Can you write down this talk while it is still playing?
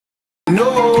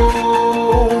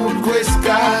No gray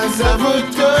skies ever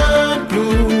turn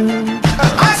blue.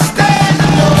 I stand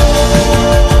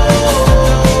alone.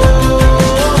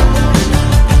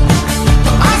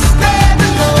 I stand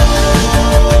alone.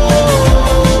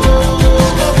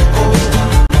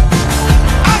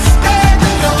 I stand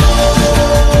alone.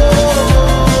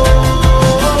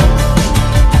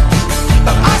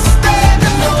 I stand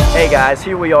alone. Hey guys,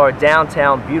 here we are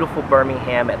downtown beautiful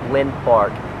Birmingham at Lynn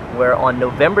Park, where on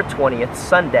November 20th,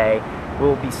 Sunday,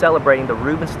 we'll be celebrating the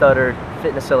Ruben Studdard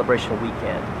Fitness Celebration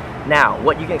Weekend. Now,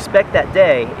 what you can expect that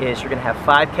day is you're going to have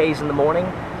 5Ks in the morning,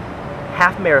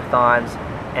 half marathons,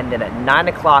 and then at 9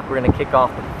 o'clock we're going to kick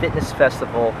off the Fitness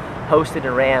Festival hosted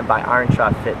and ran by Iron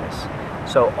Shot Fitness.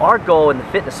 So our goal in the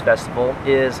Fitness Festival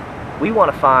is we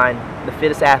want to find the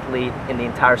fittest athlete in the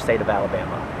entire state of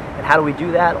Alabama. And how do we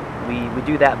do that? We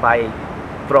do that by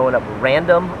throwing up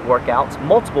random workouts,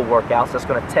 multiple workouts that's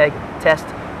going to test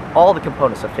all the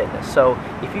components of fitness. So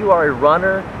if you are a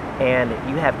runner and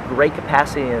you have great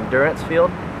capacity in the endurance field,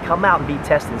 come out and be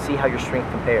tested and see how your strength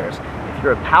compares. If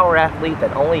you're a power athlete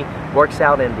that only works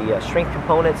out in the strength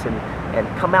components, and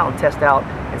come out and test out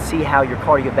and see how your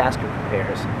cardiovascular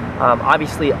compares.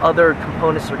 Obviously other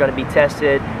components are going to be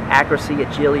tested, accuracy,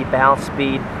 agility, balance,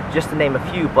 speed, just to name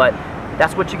a few, but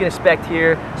that's what you can expect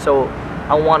here. So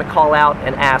I want to call out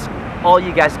and ask all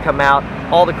you guys to come out,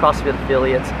 all the CrossFit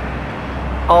affiliates,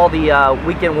 all the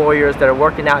weekend warriors that are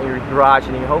working out in your garage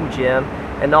and in your home gym,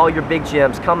 and all your big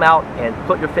gyms, come out and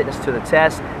put your fitness to the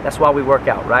test. That's why we work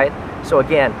out, right? So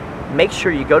again, make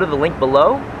sure you go to the link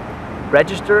below,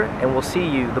 register, and we'll see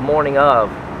you the morning of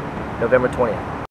November 20th.